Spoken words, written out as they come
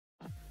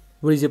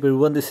What is up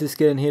everyone, this is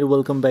Karan here.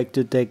 Welcome back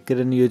to Tech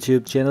Karan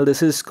YouTube channel.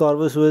 This is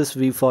Corvus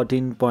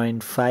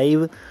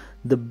V14.5,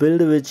 the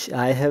build which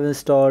I have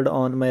installed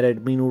on my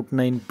Redmi Note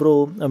 9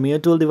 Pro, a mere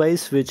tool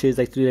device which is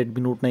actually Redmi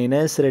Note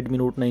 9s, Redmi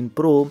Note 9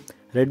 Pro,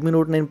 Redmi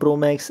Note 9 Pro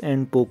Max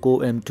and Poco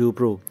M2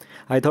 Pro.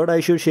 I thought I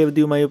should share with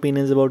you my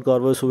opinions about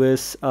Corvus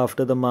OS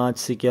after the March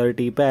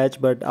security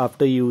patch, but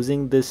after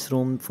using this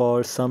ROM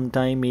for some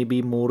time,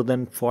 maybe more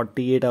than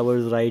 48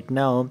 hours right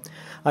now,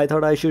 I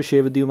thought I should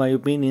share with you my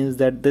opinions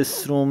that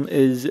this ROM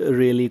is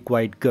really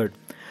quite good.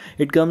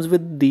 It comes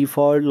with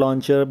default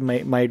launcher,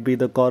 might be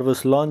the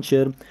Corvus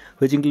launcher,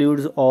 which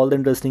includes all the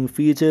interesting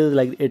features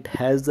like it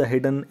has the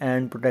hidden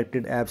and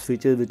protected apps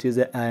feature, which is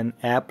an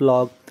app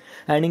lock,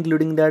 and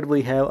including that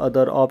we have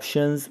other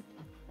options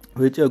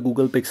which a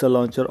Google Pixel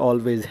launcher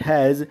always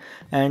has,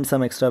 and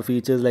some extra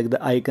features like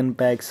the icon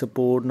pack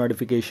support,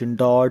 notification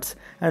dots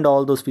and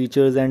all those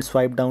features, and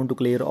swipe down to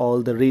clear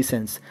all the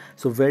recents.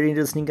 So very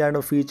interesting kind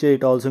of feature.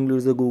 It also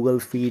includes the Google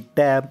Feed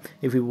tab.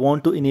 If you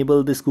want to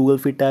enable this Google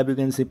Feed tab, you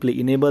can simply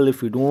enable.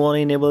 If you don't want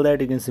to enable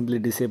that, you can simply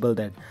disable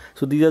that.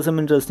 So these are some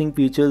interesting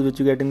features which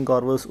you get in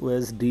Corvus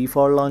OS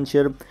default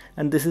launcher,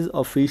 and this is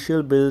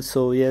official build,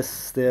 so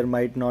yes, there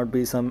might not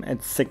be some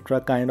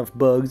etc kind of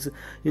bugs.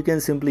 You can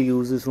simply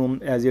use this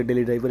ROM as your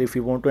daily driver if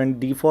you want to, and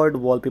default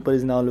wallpaper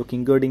is now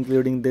looking good,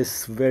 including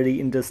this very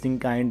interesting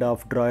kind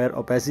of drawer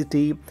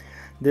opacity.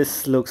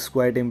 This looks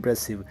quite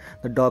impressive.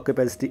 The dock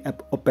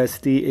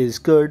opacity is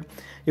good.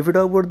 If you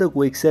talk about the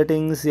quick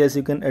settings, yes,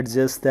 you can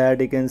adjust that.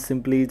 You can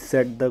simply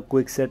set the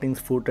quick settings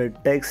footer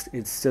text.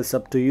 It's just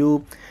up to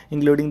you.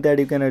 Including that,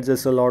 you can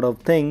adjust a lot of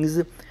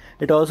things.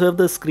 It also have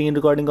the screen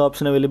recording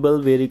option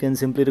available, where you can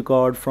simply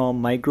record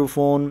from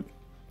microphone,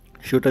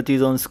 show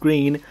touches on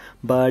screen,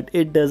 but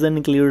it doesn't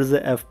include the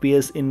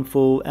FPS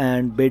info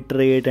and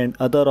bitrate and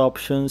other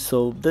options.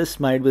 So this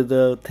might be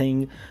the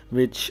thing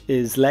which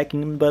is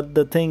lacking, but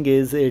the thing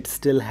is it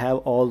still have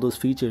all those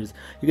features.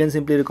 You can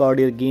simply record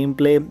your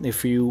gameplay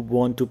if you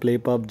want to play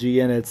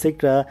PUBG and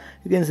etc.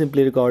 You can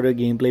simply record your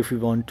gameplay if you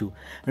want to,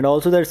 and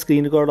also that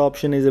screen record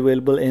option is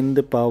available in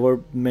the power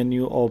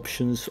menu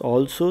options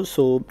also.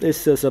 So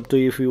it's just up to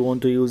you if you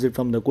want to use it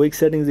from the quick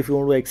settings, if you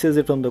want to access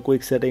it from the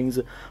quick settings,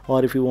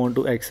 or if you want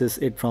to access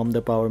it from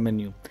the power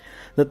menu.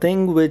 The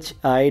thing which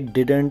I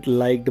didn't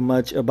like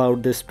much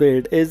about this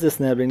build is the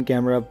Snapdragon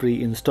camera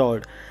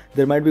pre-installed.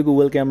 There might be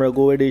Google Camera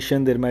Go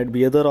edition, there might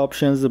be other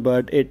options,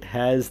 but it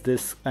has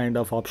this kind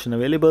of option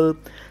available.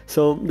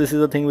 So this is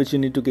the thing which you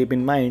need to keep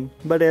in mind.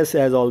 But as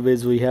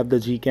always, we have the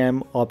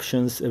Gcam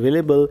options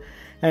available,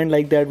 and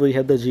like that we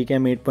have the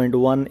Gcam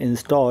 8.1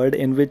 installed,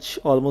 in which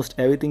almost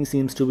everything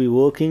seems to be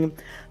working.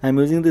 I'm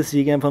using this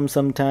Gcam from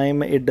some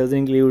time. It doesn't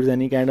include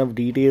any kind of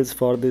details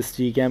for this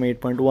Gcam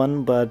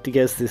 8.1, but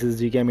yes, this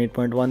is Gcam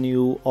 8.1.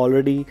 You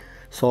already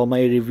saw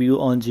my review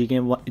on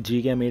Gcam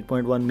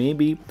 8.1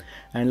 maybe,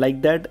 and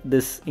like that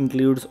this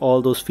includes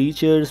all those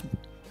features.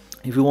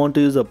 If you want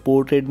to use a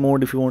portrait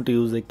mode, if you want to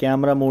use a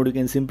camera mode, you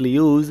can simply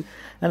use,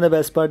 and the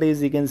best part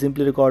is you can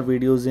simply record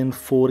videos in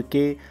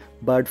 4K,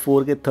 but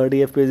 4K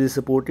 30 fps is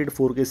supported,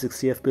 4K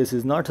 60 fps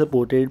is not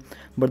supported,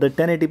 but the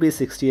 1080p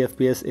 60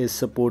 fps is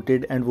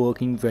supported and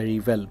working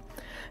very well.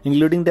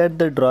 Including that,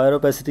 the drawer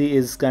opacity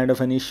is kind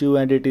of an issue,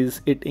 and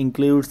it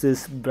includes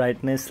this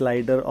brightness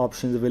slider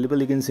options available.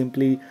 You can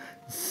simply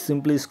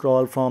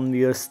scroll from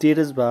your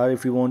status bar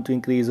if you want to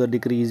increase or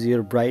decrease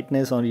your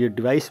brightness on your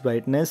device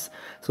brightness.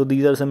 So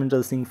these are some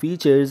interesting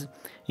features.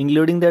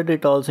 Including that,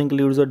 it also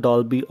includes a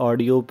Dolby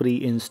audio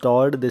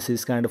pre-installed. This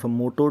is kind of a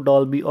Moto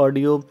Dolby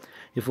audio.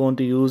 If you want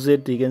to use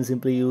it, you can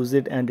simply use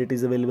it, and it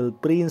is available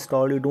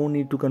pre-installed. You don't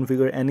need to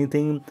configure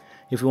anything.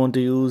 If you want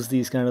to use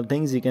these kind of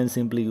things, you can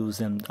simply use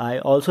them. I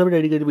also have a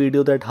dedicated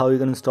video that how you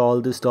can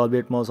install this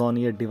Dolby Atmos on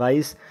your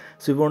device.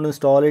 So if you want to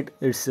install it,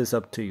 it's just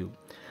up to you.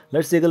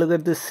 Let's take a look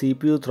at the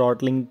CPU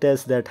throttling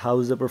test, that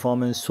how's the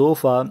performance so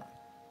far.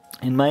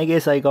 In my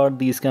case, I got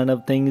these kind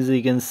of things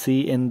you can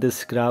see in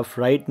this graph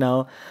right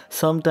now.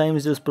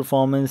 Sometimes this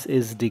performance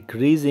is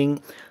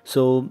decreasing.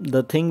 So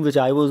the thing which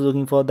I was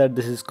looking for, that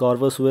this is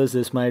Corvus OS,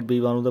 this might be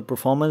one of the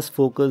performance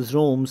focused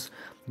ROMs,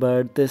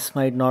 but this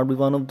might not be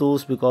one of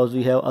those, because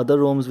we have other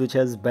ROMs which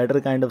has better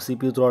kind of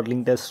CPU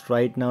throttling tests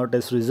right now,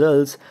 test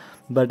results.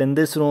 But in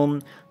this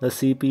ROM, the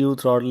CPU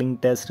throttling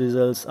test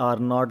results are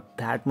not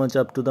that much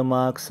up to the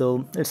mark.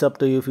 So it's up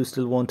to you if you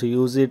still want to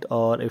use it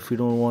or if you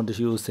don't want to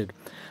use it.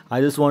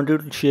 I just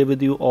wanted to share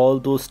with you all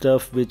those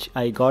stuff which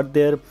I got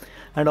there.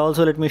 And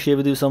also let me share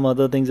with you some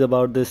other things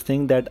about this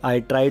thing, that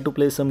I try to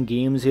play some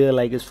games here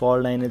like it's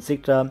Fall 9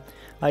 etc.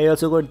 I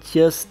also got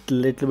just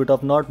little bit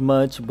of, not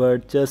much,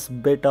 but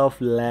just bit of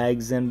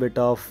lags and bit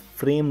of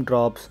frame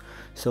drops.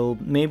 So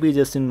maybe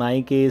just in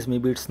my case,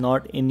 maybe it's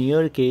not in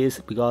your case,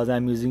 because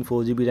I'm using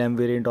 4GB RAM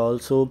variant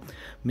also.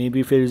 Maybe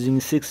if you're using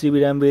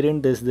 6GB RAM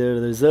variant,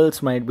 the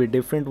results might be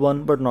different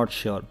one, but not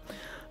sure.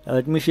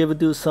 Let me share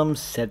with you some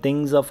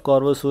settings of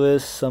Corvus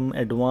OS, some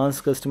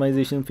advanced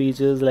customization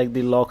features like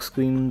the lock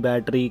screen,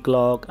 battery,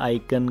 clock,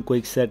 icon,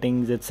 quick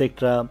settings,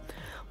 etc.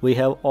 we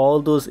have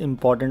all those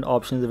important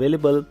options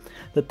available.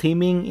 The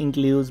theming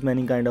includes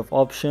many kind of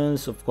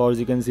options. Of course,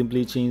 you can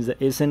simply change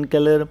the accent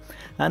color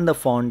and the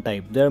font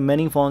type. There are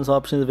many fonts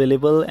options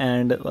available,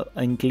 and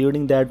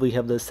including that we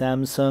have the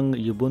Samsung,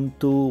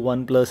 Ubuntu,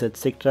 OnePlus,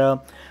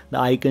 etc. The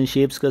icon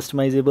shapes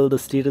customizable, the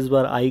status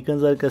bar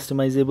icons are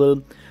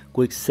customizable,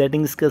 quick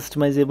settings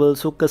customizable.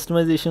 So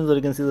customizations, or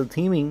you can see the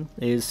theming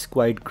is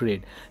quite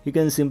great. You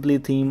can simply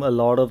theme a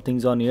lot of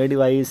things on your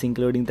device,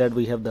 including that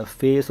we have the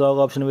face lock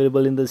option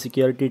available in the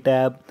security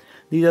tab.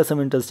 These are some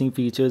interesting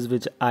features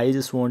which I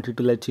just wanted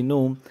to let you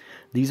know.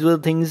 These were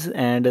the things,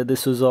 and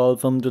this was all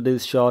from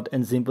today's short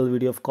and simple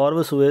video of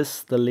Corvus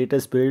OS, the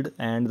latest build,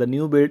 and the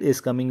new build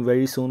is coming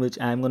very soon, which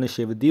I'm going to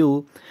share with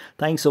you.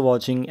 Thanks for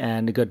watching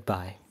and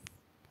goodbye.